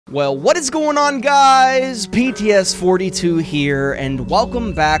Well, what is going on, guys? PTS42 here, and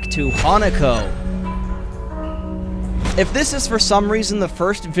welcome back to Hanako. If this is for some reason the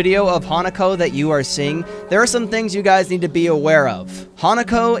first video of Hanako that you are seeing, there are some things you guys need to be aware of.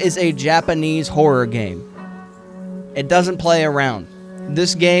 Hanako is a Japanese horror game. It doesn't play around.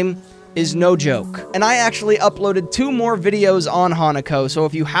 This game is no joke. And I actually uploaded 2 more videos on Hanako, so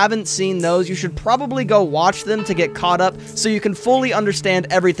if you haven't seen those, you should probably go watch them to get caught up so you can fully understand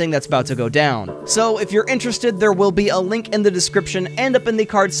everything that's about to go down. So if you're interested, there will be a link in the description and up in the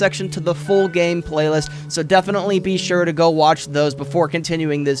card section to the full game playlist, so definitely be sure to go watch those before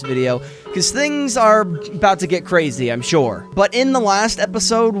continuing this video, because things are about to get crazy, I'm sure. But in the last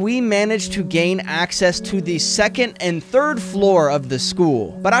episode, we managed to gain access to the 2nd and 3rd floor of the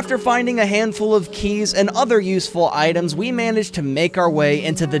school. But after finding a handful of keys and other useful items, we managed to make our way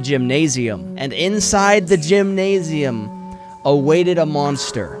into the gymnasium. And inside the gymnasium awaited a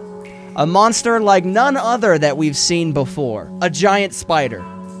monster. A monster like none other that we've seen before. A giant spider.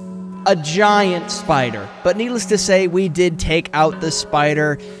 A giant spider. But needless to say, we did take out the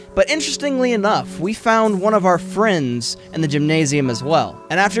spider. But interestingly enough, we found one of our friends in the gymnasium as well.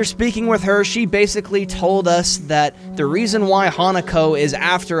 And after speaking with her, she basically told us that the reason why Hanako is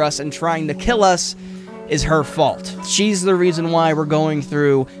after us and trying to kill us is her fault. She's the reason why we're going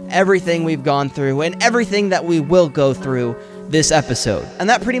through everything we've gone through and everything that we will go through this episode. And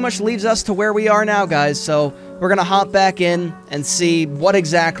that pretty much leaves us to where we are now, guys, so we're gonna hop back in and see what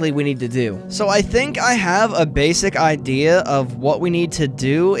exactly we need to do. So I think I have a basic idea of what we need to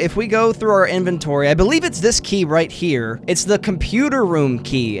do. If we go through our inventory, I believe it's this key right here. It's the computer room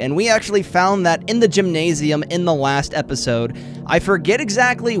key, and we actually found that in the gymnasium in the last episode. I forget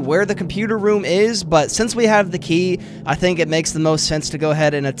exactly where the computer room is, but since we have the key, I think it makes the most sense to go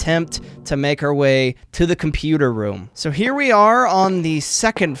ahead and attempt to make our way to the computer room. So here we are on the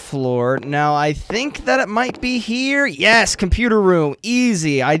 2nd floor. Now, I think that it might be here. Yes, computer room.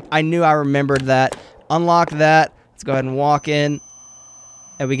 Easy. I knew I remembered that. Unlock that. Let's go ahead and walk in.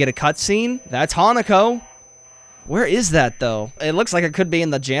 And we get a cutscene. That's Hanako. Where is that, though? It looks like it could be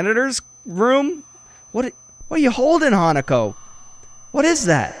in the janitor's room. What are you holding, Hanako? What is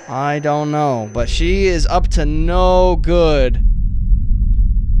that? I don't know, but she is up to no good.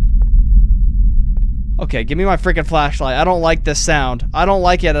 Okay, give me my freaking flashlight. I don't like this sound. I don't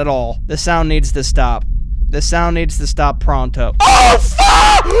like it at all. This sound needs to stop. This sound needs to stop pronto. Oh,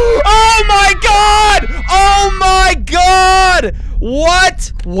 fuck! Oh, my God! Oh, my God!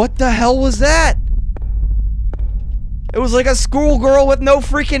 What? What the hell was that? It was like a schoolgirl with no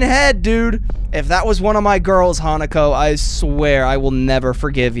freaking head, dude. If that was one of my girls, Hanako, I swear I will never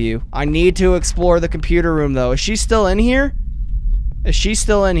forgive you. I need to explore the computer room, though. Is she still in here? Is she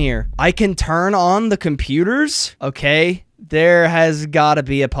still in here? I can turn on the computers? Okay. There has got to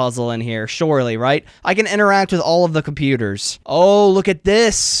be a puzzle in here, surely, right? I can interact with all of the computers. Oh, look at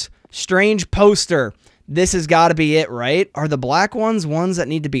this. Strange poster. This has got to be it, right? Are the black ones that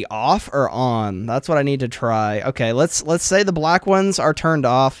need to be off or on? That's what I need to try. Okay, let's say the black ones are turned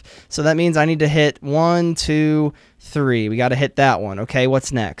off. So that means I need to hit 1, 2, 3. We got to hit that one. Okay,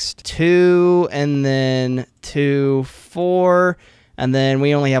 what's next? 2, and then 2, 4, and then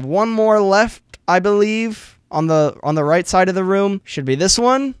we only have one more left, I believe, on the right side of the room. Should be this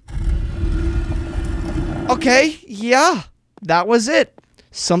one. Okay, yeah, that was it.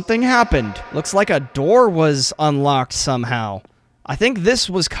 Something happened. Looks like a door was unlocked somehow. I think this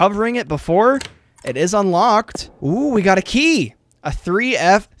was covering it before. It is unlocked. Ooh, we got a key. A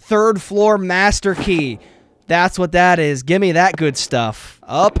 3F 3rd floor master key. That's what that is. Give me that good stuff.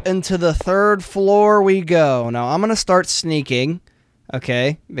 Up into the 3rd floor we go. Now, I'm going to start sneaking.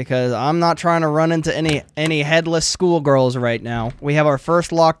 Okay, because I'm not trying to run into any headless schoolgirls right now. We have our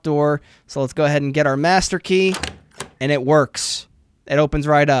first locked door. So let's go ahead and get our master key. And it works. It opens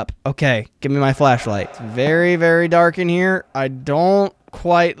right up. Okay, give me my flashlight. It's very, very dark in here. I don't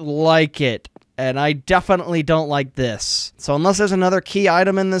quite like it. And I definitely don't like this. So unless there's another key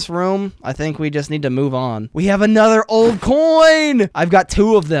item in this room, I think we just need to move on. We have another old coin! I've got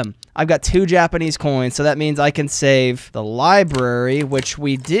 2 of them. I've got 2 Japanese coins, so that means I can save the library, which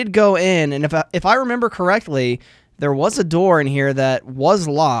we did go in. And if I remember correctly, there was a door in here that was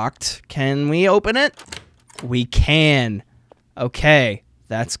locked. Can we open it? We can. Okay,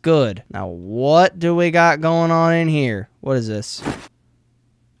 that's good. Now, what do we got going on in here? What is this?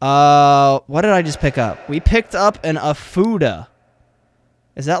 What did I just pick up? We picked up an Afuda.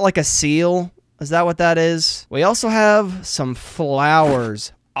 Is that like a seal? Is that what that is? We also have some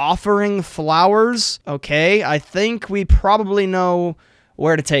flowers. Offering flowers? Okay, I think we probably know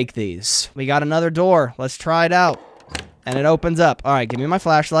where to take these. We got another door. Let's try it out. And it opens up. All right, give me my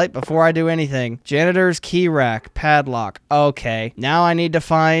flashlight before I do anything. Janitor's key rack, padlock. Okay, now I need to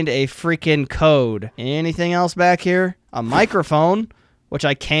find a freaking code. Anything else back here? A microphone, which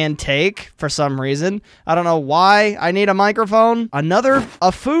I can take for some reason. I don't know why I need a microphone. Another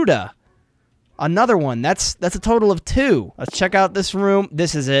Afuda. Another one. That's a total of 2. Let's check out this room.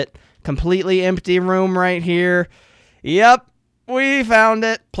 This is it. Completely empty room right here. Yep, we found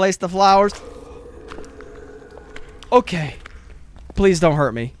it. Place the flowers. Okay. Please don't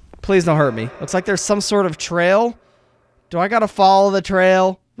hurt me. Please don't hurt me. Looks like there's some sort of trail. Do I gotta follow the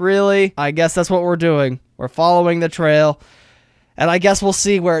trail? Really? I guess that's what we're doing. We're following the trail. And I guess we'll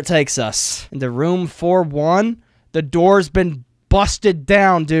see where it takes us. Into room 4-1. The door's been busted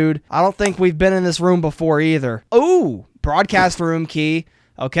down, dude. I don't think we've been in this room before either. Ooh, broadcast room key.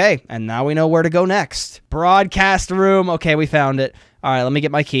 Okay, and now we know where to go next. Broadcast room. Okay, we found it. All right, let me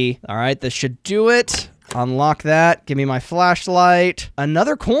get my key. All right, this should do it. Unlock that. Give me my flashlight.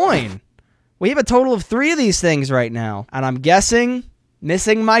 Another coin. We have a total of 3 of these things right now. And I'm guessing,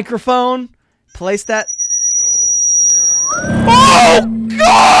 missing microphone. Place that. Oh,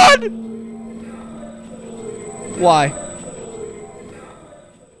 God! Why?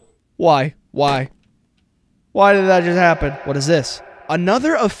 Why? Why? Why did that just happen? What is this?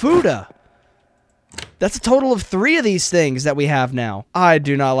 Another Afuda. That's a total of 3 of these things that we have now. I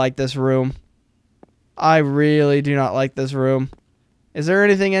do not like this room. I really do not like this room. Is there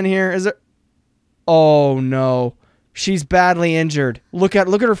anything in here? Is there? Oh no. She's badly injured. Look at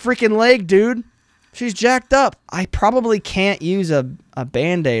her freaking leg, dude. She's jacked up. I probably can't use a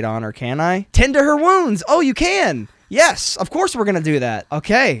band-aid on her, can I? Tend to her wounds. Oh, you can. Yes, of course we're gonna do that.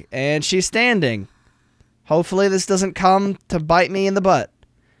 Okay, and she's standing. Hopefully this doesn't come to bite me in the butt.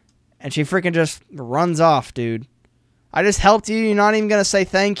 And she freaking just runs off, dude. I just helped you. You're not even gonna say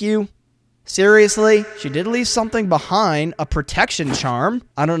thank you? Seriously? She did leave something behind, a protection charm.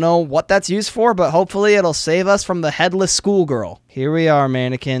 I don't know what that's used for, but hopefully it'll save us from the headless schoolgirl. Here we are,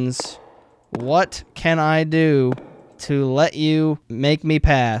 mannequins. What can I do to let you make me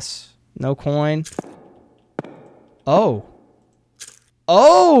pass? No coin. Oh.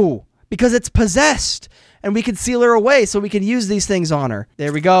 Oh! Because it's possessed! And we can seal her away so we can use these things on her.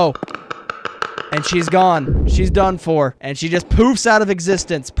 There we go. And she's gone. She's done for. And she just poofs out of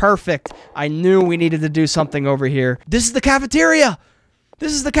existence. Perfect. I knew we needed to do something over here. This is the cafeteria!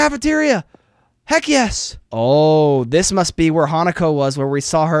 This is the cafeteria! Heck yes! Oh, this must be where Hanako was, where we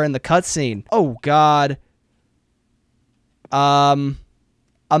saw her in the cutscene. Oh, God. A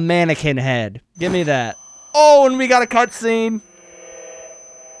mannequin head. Give me that. Oh, and we got a cutscene.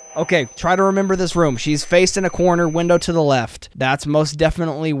 Okay, try to remember this room. She's faced in a corner, window to the left. That's most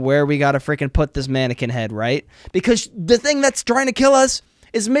definitely where we gotta freaking put this mannequin head, right? Because the thing that's trying to kill us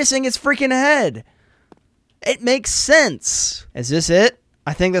is missing its freaking head. It makes sense. Is this it?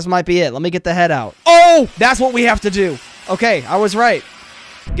 I think this might be it. Let me get the head out. Oh, that's what we have to do. Okay, I was right.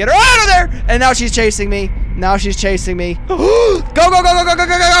 Get her out of there! And now she's chasing me. Now she's chasing me. Go, go, go, go, go, go, go,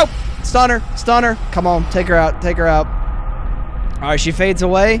 go, go! Stun her, stun her. Come on, take her out, take her out. All right, she fades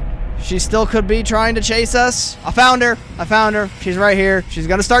away. She still could be trying to chase us. I found her. I found her. She's right here. She's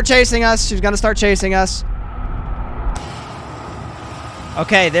gonna start chasing us. She's gonna start chasing us.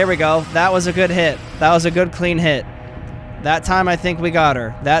 Okay, there we go. That was a good hit. That was a good, clean hit. That time, I think we got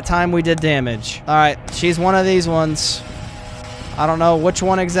her. That time, we did damage. All right, she's one of these ones. I don't know which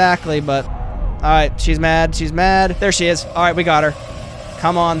one exactly, but... All right, she's mad. She's mad. There she is. All right, we got her.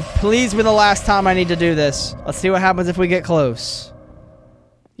 Come on. Please be the last time I need to do this. Let's see what happens if we get close.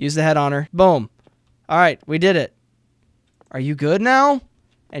 Use the head on her. Boom. All right, we did it. Are you good now?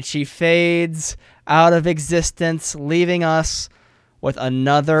 And she fades out of existence, leaving us with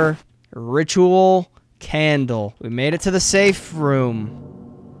another ritual candle. We made it to the safe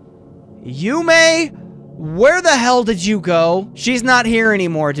room. Yume, where the hell did you go? She's not here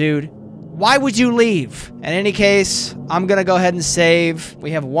anymore, dude. Why would you leave? In any case, I'm gonna go ahead and save.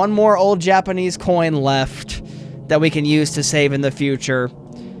 We have one more old Japanese coin left that we can use to save in the future.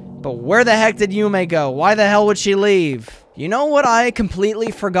 But where the heck did Yume go? Why the hell would she leave? You know what I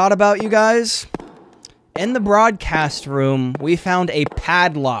completely forgot about, you guys? In the broadcast room, we found a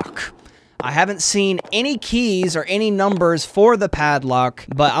padlock. I haven't seen any keys or any numbers for the padlock,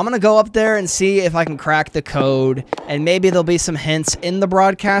 but I'm gonna go up there and see if I can crack the code, and maybe there'll be some hints in the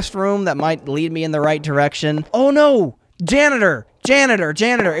broadcast room that might lead me in the right direction. Oh no! Janitor! Janitor!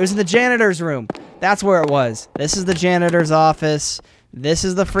 Janitor! It was in the janitor's room. That's where it was. This is the janitor's office. This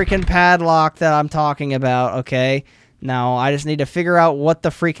is the freaking padlock that I'm talking about, okay? Now, I just need to figure out what the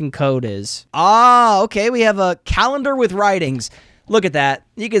freaking code is. Ah, okay, we have a calendar with writings. Look at that.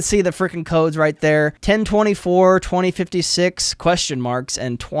 You can see the freaking codes right there. 1024, 2056, question marks,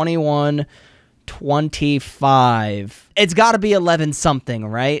 and 2125. It's got to be 11 something,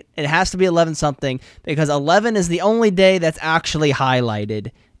 right? It has to be 11 something because 11 is the only day that's actually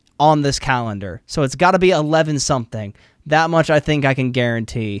highlighted on this calendar. So it's got to be 11 something. That much I think I can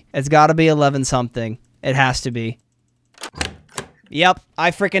guarantee. It's got to be 11 something. It has to be. Yep,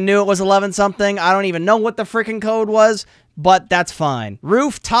 I freaking knew it was 11 something. I don't even know what the freaking code was, but that's fine.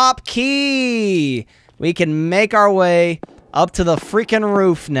 Rooftop key. We can make our way up to the freaking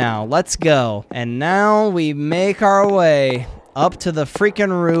roof now. Let's go. And now we make our way up to the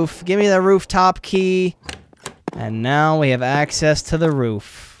freaking roof. Give me the rooftop key. And now we have access to the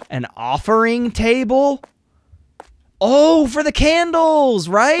roof. An offering table? Oh, for the candles,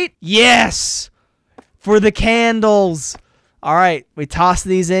 right? Yes! For the candles. All right, we toss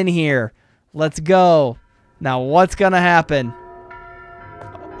these in here. Let's go. Now, what's gonna happen?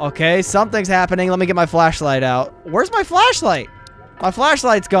 Okay, something's happening. Let me get my flashlight out. Where's my flashlight? My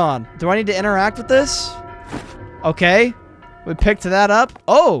flashlight's gone. Do I need to interact with this? Okay, we picked that up.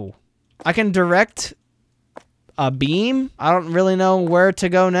 Oh, I can direct a beam. I don't really know where to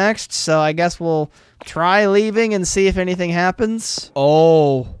go next, so I guess we'll try leaving and see if anything happens.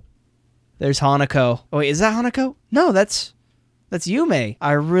 Oh, there's Hanako. Oh, wait, is that Hanako? No, that's Yume.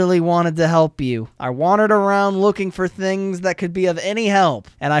 I really wanted to help you. I wandered around looking for things that could be of any help,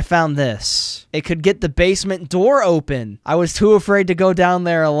 and I found this. It could get the basement door open. I was too afraid to go down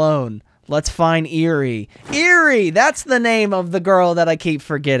there alone. Let's find Eri. Eri! That's the name of the girl that I keep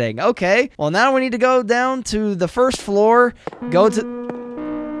forgetting. Okay. Well, now we need to go down to the first floor. Go to...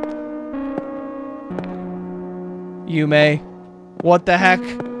 Yume. What the heck?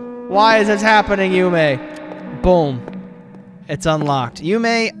 Why is this happening, Yume? Boom. It's unlocked.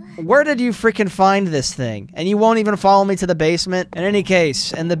 Yume, where did you freaking find this thing? And you won't even follow me to the basement? In any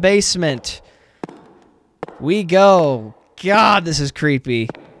case, in the basement, we go. God, this is creepy.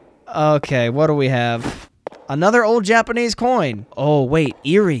 Okay, what do we have? Another old Japanese coin. Oh, wait,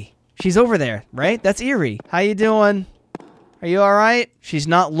 Eri. She's over there, right? That's Eri. How you doing? Are you alright? She's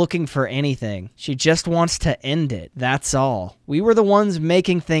not looking for anything. She just wants to end it. That's all. We were the ones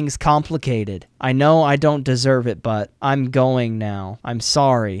making things complicated. I know I don't deserve it, but I'm going now. I'm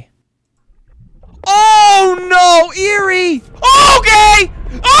sorry. Oh, no! Eri! Okay!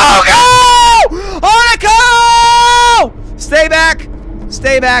 Oh, no! Hanako! Stay back!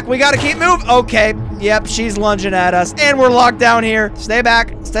 Stay back. We gotta keep moving. Okay. Yep, she's lunging at us. And we're locked down here. Stay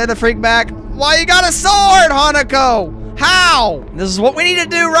back. Stay the freak back. Why you got a sword, Hanako? How? This is what we need to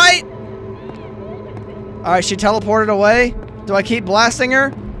do, right? Alright, she teleported away. Do I keep blasting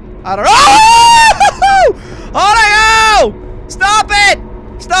her? I don't know. Oh! Hanako! Stop it!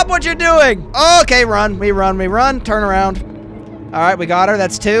 Stop what you're doing. Okay, run. We run. We run. Turn around. Alright, we got her.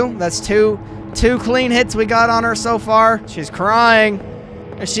 That's two. That's two clean hits we got on her so far. She's crying.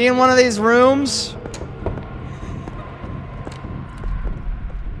 Is she in one of these rooms?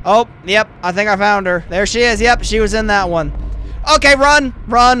 Oh, yep. I think I found her. There she is. Yep, she was in that one. Okay, run,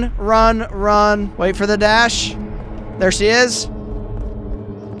 run, run, run. Wait for the dash. There she is.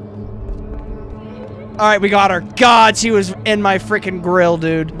 Alright, we got her. God, she was in my freaking grill,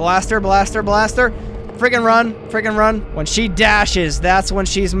 dude. Blaster, blaster, blaster. Freaking run, freaking run. When she dashes, that's when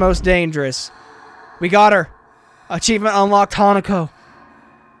she's most dangerous. We got her. Achievement unlocked, Hanako.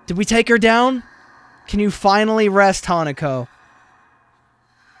 Did we take her down? Can you finally rest, Hanako?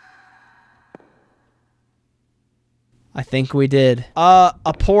 I think we did.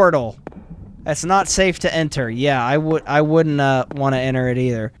 A portal. That's not safe to enter. Yeah, I wouldn't want to enter it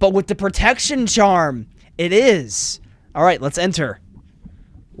either. But with the protection charm, it is. All right, let's enter.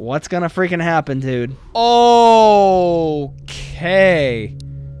 What's gonna freaking happen, dude? Okay.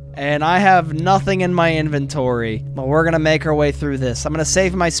 And I have nothing in my inventory, but we're gonna make our way through this. I'm gonna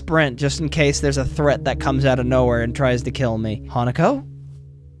save my sprint just in case there's a threat that comes out of nowhere and tries to kill me. Hanako?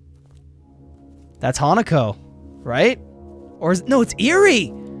 That's Hanako, right? Or is, no, it's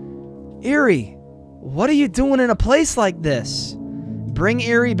Eri! Eri, what are you doing in a place like this? Bring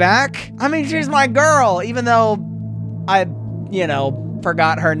Eri back? I mean, she's my girl, even though I, you know,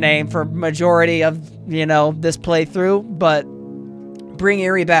 forgot her name for majority of, you know, this playthrough, but bring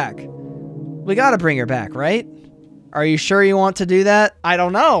Eri back. We gotta bring her back, right? Are you sure you want to do that? I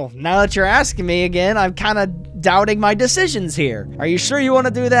don't know. Now that you're asking me again, I'm kind of doubting my decisions here. Are you sure you want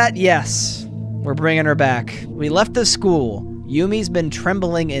to do that? Yes. We're bringing her back. We left the school. Yumi's been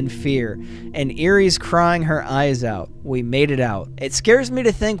trembling in fear, and Eri's crying her eyes out. We made it out. It scares me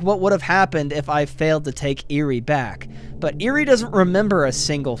to think what would have happened if I failed to take Eri back, but Eri doesn't remember a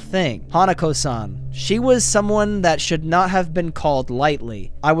single thing. Hanako-san, she was someone that should not have been called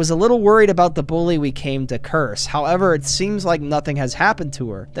lightly. I was a little worried about the bully we came to curse. However, it seems like nothing has happened to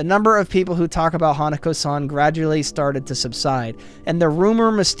her. The number of people who talk about Hanako-san gradually started to subside, and the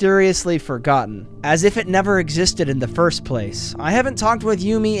rumor mysteriously forgotten, as if it never existed in the first place. I haven't talked with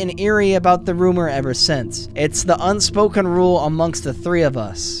Yume and Eri about the rumor ever since. It's the unspoken rule amongst the three of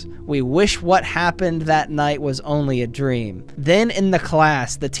us. We wish what happened that night was only a dream. Then in the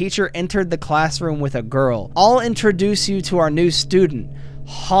class, the teacher entered the classroom with a girl. I'll introduce you to our new student,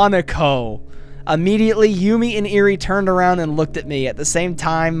 Hanako. Immediately, Yume and Eri turned around and looked at me. At the same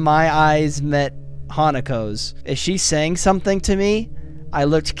time, my eyes met Hanako's. Is she saying something to me? I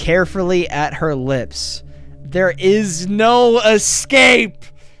looked carefully at her lips. There is no escape!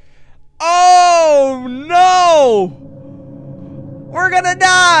 Oh no! We're gonna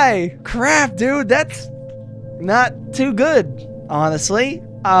die! Crap, dude, that's not too good, honestly.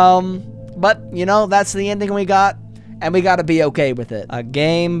 But, you know, that's the ending we got, and we gotta be okay with it. A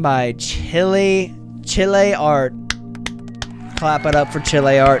game by Chile Art. Clap it up for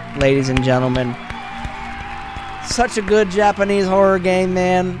Chile Art, ladies and gentlemen. Such a good Japanese horror game,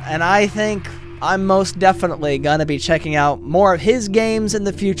 man, and I think I'm most definitely gonna be checking out more of his games in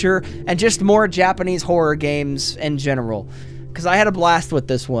the future, and just more Japanese horror games in general. Because I had a blast with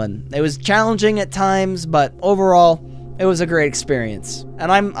this one. It was challenging at times, but overall, it was a great experience.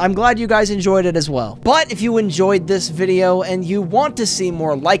 And I'm glad you guys enjoyed it as well. But if you enjoyed this video and you want to see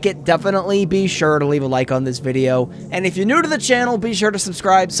more like it, definitely be sure to leave a like on this video. And if you're new to the channel, be sure to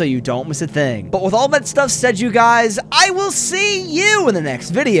subscribe so you don't miss a thing. But with all that stuff said, you guys, I will see you in the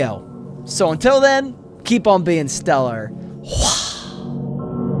next video. So until then, keep on being stellar.